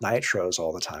pop nitros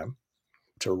all the time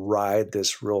to ride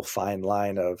this real fine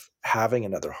line of having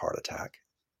another heart attack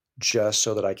just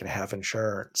so that I can have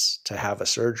insurance to have a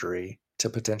surgery to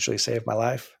potentially save my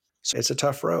life. So it's a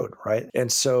tough road, right?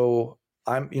 And so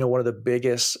one of the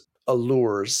biggest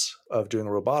allures of doing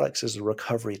robotics is the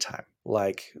recovery time.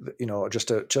 Like, just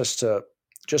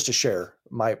to share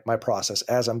my process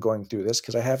as I'm going through this,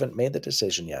 because I haven't made the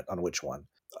decision yet on which one.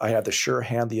 I had the sure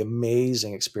hand, the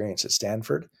amazing experience at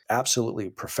Stanford, absolutely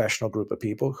professional group of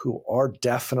people who are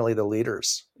definitely the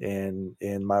leaders in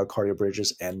myocardial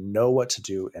bridges and know what to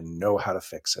do and know how to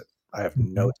fix it. I have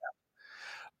no Mhm. doubt.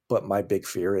 But my big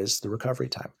fear is the recovery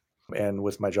time. And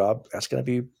with my job, that's gonna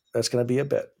be a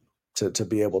bit to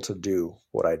be able to do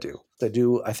what I do.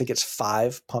 I think it's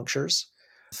 5 punctures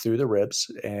through the ribs,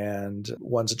 and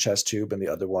one's a chest tube and the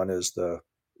other one is the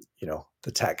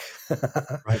tech.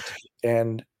 Right.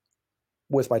 And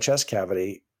with my chest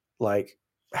cavity, like,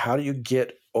 how do you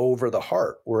get over the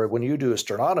heart? Where when you do a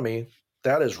sternotomy,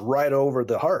 that is right over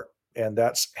the heart, and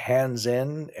that's hands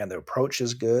in, and the approach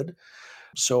is good.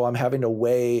 So I'm having to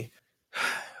weigh,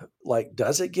 like,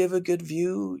 does it give a good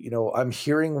view? I'm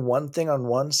hearing one thing on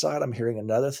one side, I'm hearing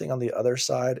another thing on the other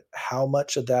side. How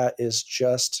much of that is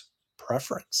just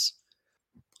preference?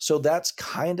 So that's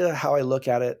kind of how I look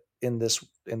at it in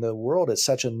the world. It's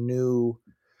such a new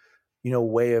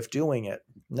way of doing it.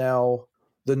 Now,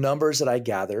 the numbers that I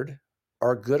gathered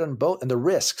are good on both, and the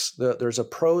risks. There's a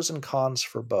pros and cons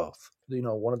for both.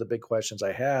 One of the big questions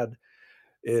I had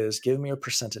is, give me your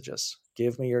percentages,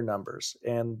 give me your numbers,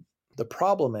 and the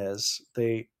problem is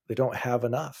they don't have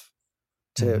enough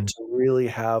to Mhm. to really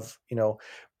have.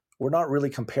 We're not really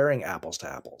comparing apples to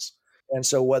apples. And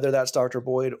so whether that's Dr.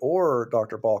 Boyd or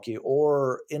Dr. Balky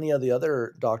or any of the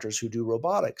other doctors who do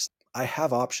robotics, I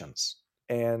have options.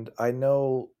 And I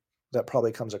know that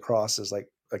probably comes across as like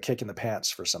a kick in the pants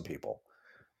for some people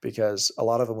because a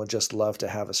lot of them would just love to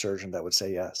have a surgeon that would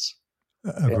say yes.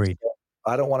 And Agreed. so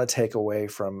I don't want to take away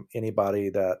from anybody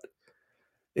that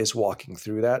is walking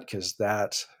through that because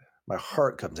that my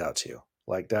heart comes out to you.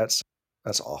 Like that's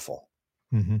awful.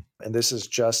 Hmm. And this is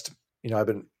just, I've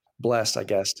been blessed, I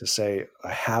guess, to say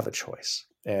I have a choice.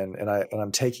 And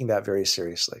I'm taking that very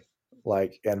seriously,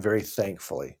 and very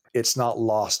thankfully. It's not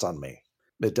lost on me.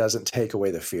 It doesn't take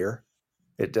away the fear.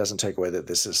 It doesn't take away that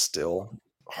this is still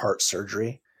heart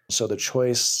surgery. So the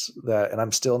choice and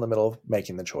I'm still in the middle of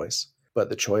making the choice, but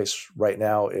the choice right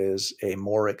now is a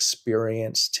more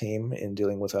experienced team in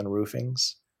dealing with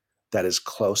unroofings that is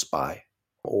close by,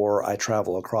 or I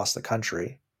travel across the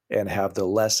country and have the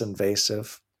less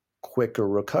invasive, quicker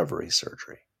recovery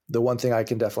surgery. The one thing I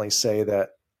can definitely say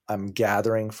that I'm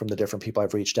gathering from the different people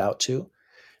I've reached out to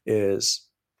is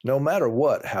no matter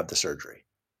what, have the surgery.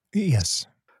 Yes.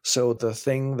 So the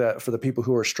thing that for the people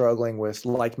who are struggling with,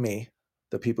 like me,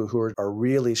 the people who are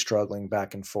really struggling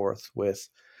back and forth with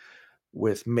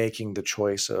making the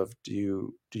choice of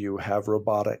do you have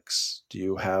robotics, do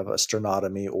you have a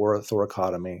sternotomy or a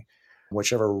thoracotomy,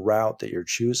 whichever route that you're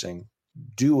choosing,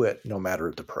 do it no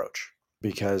matter the approach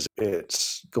because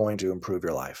it's going to improve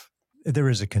your life. There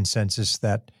is a consensus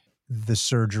that the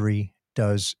surgery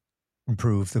does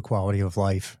improve the quality of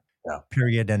life. Yeah,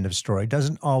 Period. End of story.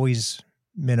 Doesn't always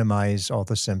minimize all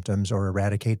the symptoms or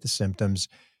eradicate the symptoms,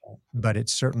 but it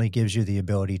certainly gives you the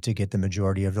ability to get the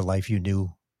majority of the life you knew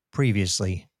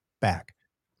previously back.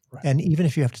 right, And even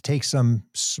if you have to take some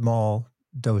small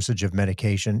dosage of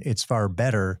medication, it's far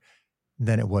better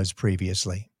than it was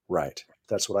previously. right.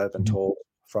 That's what I've been Mhm. told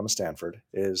from Stanford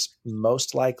is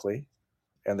most likely,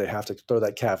 and they have to throw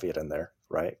that caveat in there,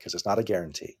 right? Because it's not a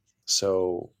guarantee.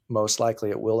 So most likely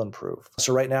it will improve.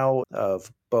 So right now,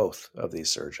 of both of these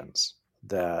surgeons,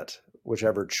 that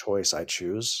whichever choice I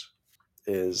choose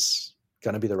is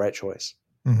going to be the right choice.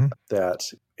 Mhm. That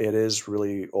it is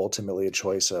really ultimately a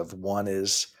choice of one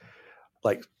is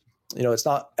like, it's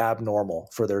not abnormal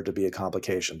for there to be a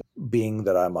complication. Being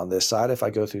that I'm on this side, if I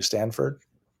go through Stanford,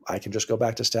 I can just go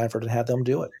back to Stanford and have them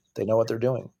do it. They know what they're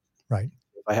doing. Right.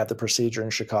 If I have the procedure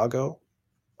in Chicago,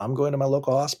 I'm going to my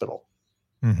local hospital.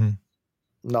 Mhm.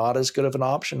 Not as good of an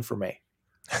option for me.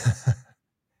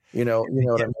 You know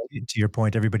what I mean? Yeah, to your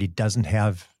point, everybody doesn't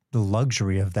have the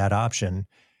luxury of that option.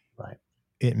 Right.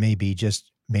 It may be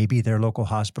just maybe their local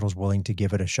hospital's willing to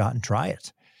give it a shot and try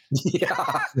it,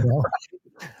 Yeah. you know,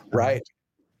 Right.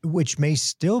 which may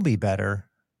still be better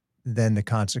than the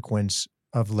consequence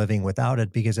of living without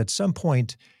it, because at some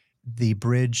point, the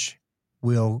bridge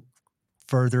will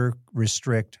further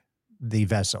restrict the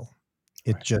vessel.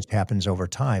 It Right. just happens over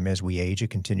time. As we age, it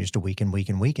continues to weaken,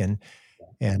 weaken, weaken.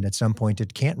 And at some point,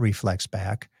 it can't reflex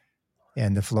back,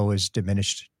 and the flow is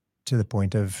diminished to the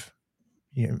point of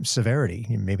severity,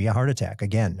 maybe a heart attack,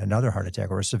 again, another heart attack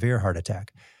or a severe heart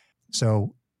attack.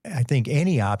 So I think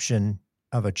any option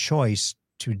of a choice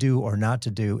to do or not to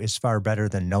do is far better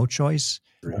than no choice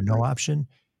or no option.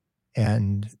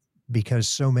 And because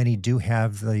so many do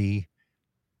have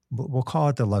we'll call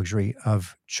it the luxury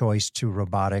of choice to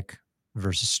robotic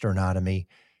versus sternotomy,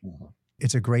 Mhm.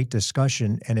 it's a great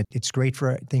discussion. And it's great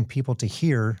for, I think, people to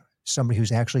hear somebody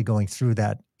who's actually going through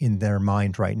that in their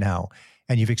mind right now.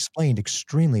 And you've explained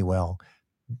extremely well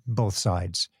both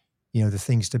sides, the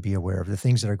things to be aware of, the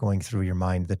things that are going through your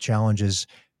mind, the challenges,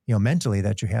 mentally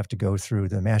that you have to go through,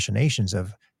 the machinations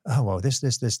of, oh, well, this.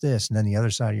 And then the other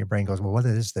side of your brain goes, well, what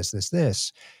is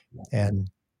this? And,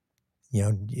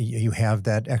 you have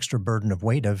that extra burden of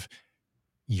weight of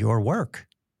your work.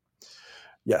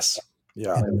 Yes.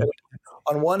 Yeah. And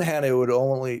On one hand, it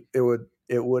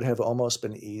would have almost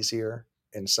been easier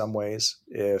in some ways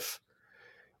if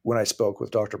when I spoke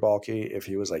with Dr. Balky, if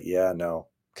he was like, yeah, no,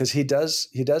 because he does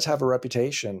have a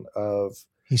reputation of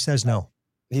he says no.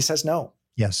 he says no.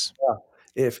 Yes. Yeah.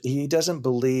 If he doesn't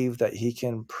believe that he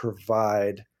can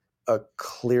provide a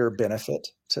clear benefit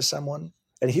to someone,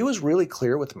 and he was really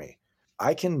clear with me,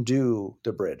 I can do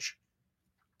the bridge.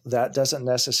 That doesn't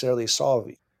necessarily solve.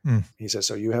 Mm. He says,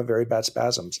 so you have very bad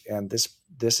spasms, and this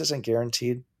isn't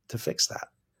guaranteed to fix that.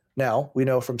 Now, we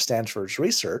know from Stanford's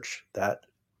research that,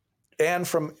 and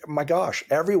from, my gosh,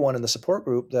 everyone in the support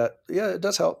group that, yeah, it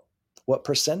does help. What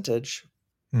percentage?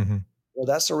 Hmm. Well,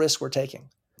 that's the risk we're taking.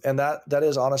 And that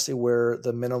is honestly where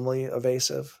the minimally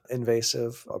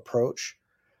invasive approach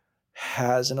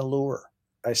has an allure.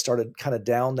 I started kind of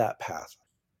down that path,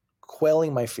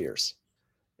 quelling my fears.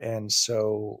 And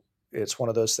so it's one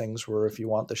of those things where if you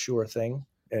want the sure thing,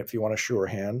 and if you want a sure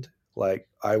hand, like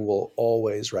I will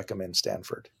always recommend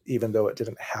Stanford, even though it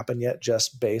didn't happen yet,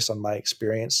 just based on my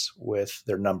experience with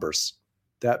their numbers.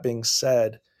 That being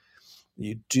said,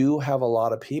 you do have a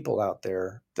lot of people out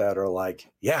there that are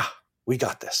like, yeah, we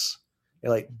got this.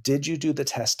 You're like, did you do the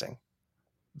testing?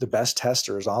 The best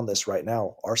testers on this right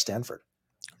now are Stanford.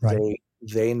 Right.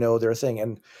 They know their thing.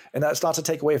 And that's not to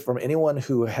take away from anyone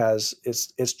who has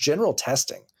it's general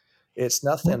testing. It's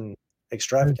Well, nothing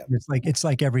extravagant. it's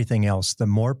like everything else. The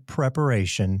more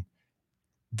preparation,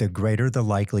 the greater the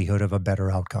likelihood of a better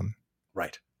outcome.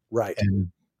 Right. Right.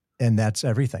 And and that's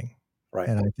everything. Right.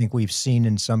 And I think we've seen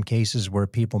in some cases where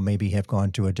people maybe have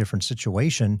gone to a different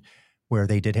situation where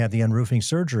they did have the unroofing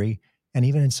surgery. And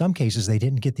even in some cases, they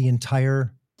didn't get the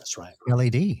entire That's right.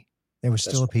 LED. There was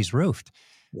That's still a piece roofed.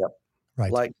 Yep.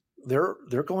 Right. Like they're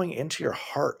going into your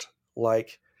heart.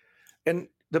 Like, and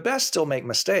the best still make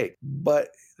mistake, but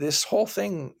this whole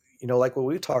thing, like what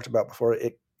we talked about before,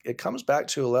 it comes back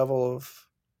to a level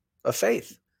of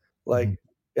faith. Mhm. Like,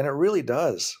 and it really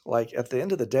does. Like at the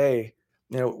end of the day,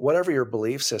 whatever your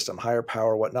belief system, higher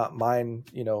power, whatnot, mine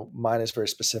is very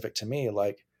specific to me.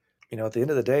 Like, at the end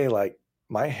of the day, like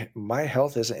my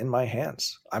health isn't in my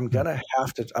hands. I'm Mm. gonna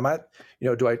have to. I'm at.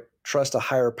 Do I trust a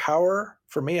higher power?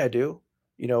 For me, I do.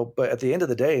 But at the end of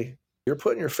the day, you're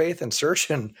putting your faith in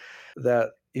searching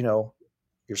that.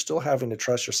 You're still having to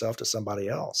trust yourself to somebody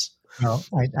else. Well,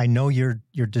 I know your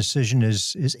decision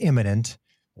is imminent.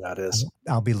 That is.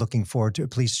 I'll be looking forward to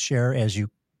it. Please share as you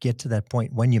get to that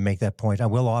point. When you make that point, I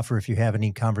will offer if you have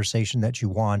any conversation that you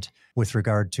want with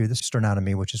regard to the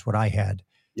sternotomy, which is what I had.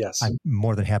 Yes. I'm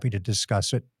more than happy to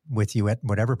discuss it with you at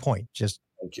whatever point. Just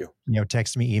Thank you.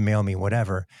 text me, email me,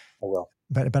 whatever. I will.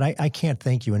 But I can't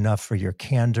thank you enough for your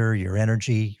candor, your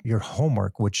energy, your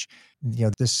homework, which,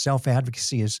 this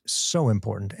self-advocacy is so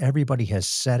important. Everybody has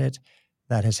said it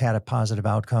that has had a positive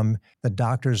outcome. The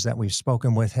doctors that we've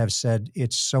spoken with have said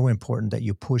it's so important that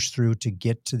you push through to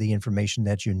get to the information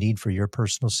that you need for your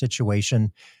personal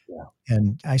situation. Yeah.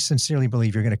 And I sincerely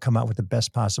believe you're going to come out with the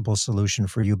best possible solution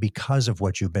for you because of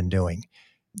what you've been doing.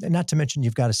 And not to mention,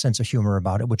 you've got a sense of humor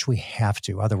about it, which we have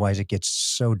to. Otherwise, it gets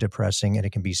so depressing and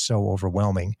it can be so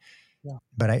overwhelming. Yeah.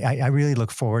 But I really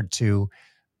look forward to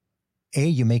A,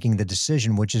 you making the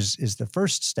decision, which is the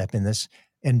first step in this,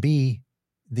 and B,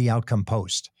 the outcome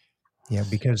post.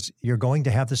 Because you're going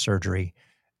to have the surgery.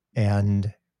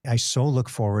 And I so look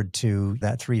forward to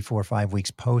that 3, 4, 5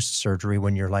 weeks post surgery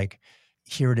when you're like,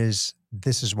 here it is.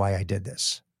 This is why I did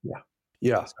this. Yeah.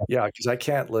 Yeah. So, Yeah. Because I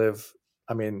can't live.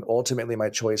 I mean, ultimately, my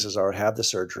choices are have the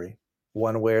surgery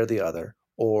one way or the other,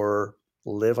 or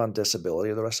live on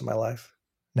disability the rest of my life.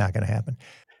 not going to happen.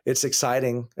 It's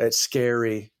exciting. It's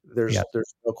scary. Yeah.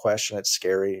 There's no question. It's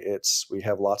scary. We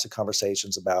have lots of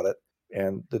conversations about it.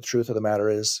 And the truth of the matter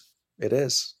is,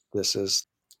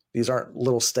 these aren't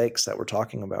little stakes that we're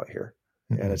talking about here.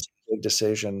 Mm-mm. And it's a big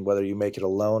decision, whether you make it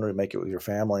alone or you make it with your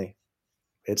family.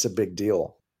 It's a big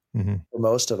deal. Mm-hmm. For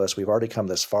most of us, we've already come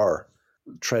this far.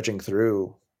 Trudging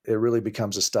through, it really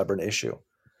becomes a stubborn issue.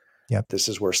 Yep. This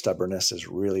is where stubbornness is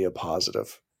really a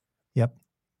positive. Yep.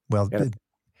 Well,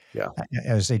 yeah.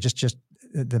 I would say just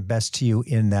the best to you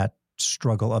in that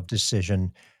struggle of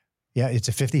decision. Yeah, it's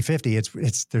a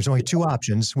 50-50. There's only 2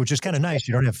 options, which is kind of nice.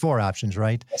 You don't have 4 options,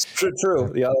 right? That's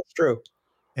true. Yeah, that's true.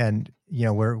 And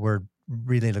we're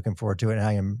really looking forward to it.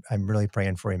 And I'm really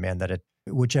praying for you, man, that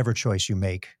whichever choice you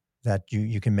make, that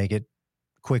you can make it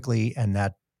quickly and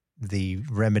that the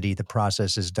remedy, the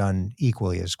process is done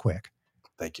equally as quick.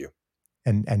 Thank you.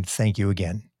 And thank you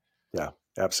again. Yeah,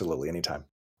 absolutely. Anytime.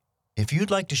 If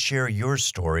you'd like to share your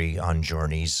story on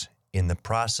journeys in the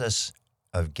process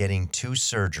of getting to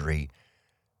surgery,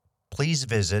 please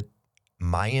visit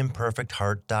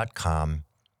myimperfectheart.com,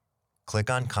 click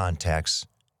on contacts,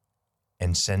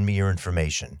 and send me your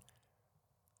information.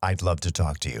 I'd love to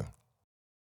talk to you.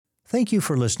 Thank you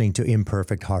for listening to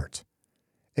Imperfect Heart.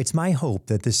 It's my hope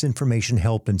that this information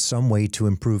helped in some way to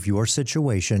improve your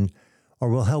situation or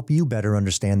will help you better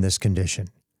understand this condition.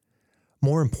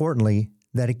 More importantly,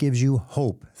 that it gives you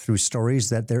hope through stories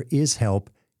that there is help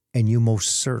and you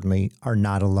most certainly are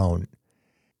not alone.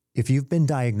 If you've been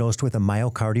diagnosed with a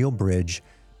myocardial bridge,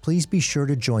 please be sure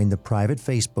to join the private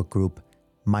Facebook group,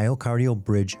 Myocardial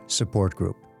Bridge Support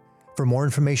Group. For more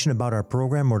information about our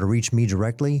program or to reach me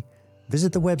directly,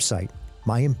 visit the website,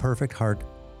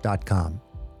 myimperfectheart.com.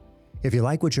 If you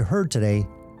like what you heard today,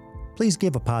 please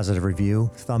give a positive review,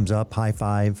 thumbs up, high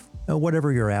five,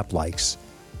 whatever your app likes.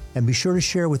 And be sure to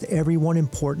share with everyone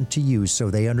important to you so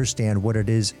they understand what it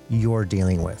is you're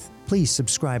dealing with. Please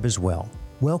subscribe as well.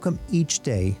 Welcome each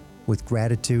day with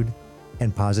gratitude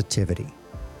and positivity.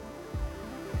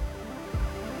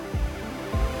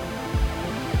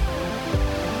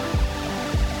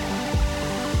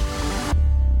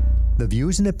 The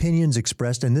views and opinions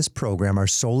expressed in this program are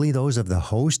solely those of the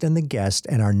host and the guest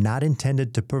and are not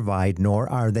intended to provide,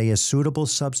 nor are they a suitable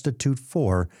substitute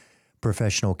for,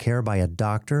 professional care by a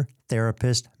doctor,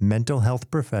 therapist, mental health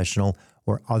professional,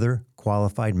 or other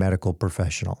qualified medical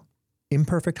professional.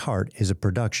 Imperfect Heart is a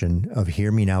production of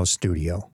Hear Me Now Studio.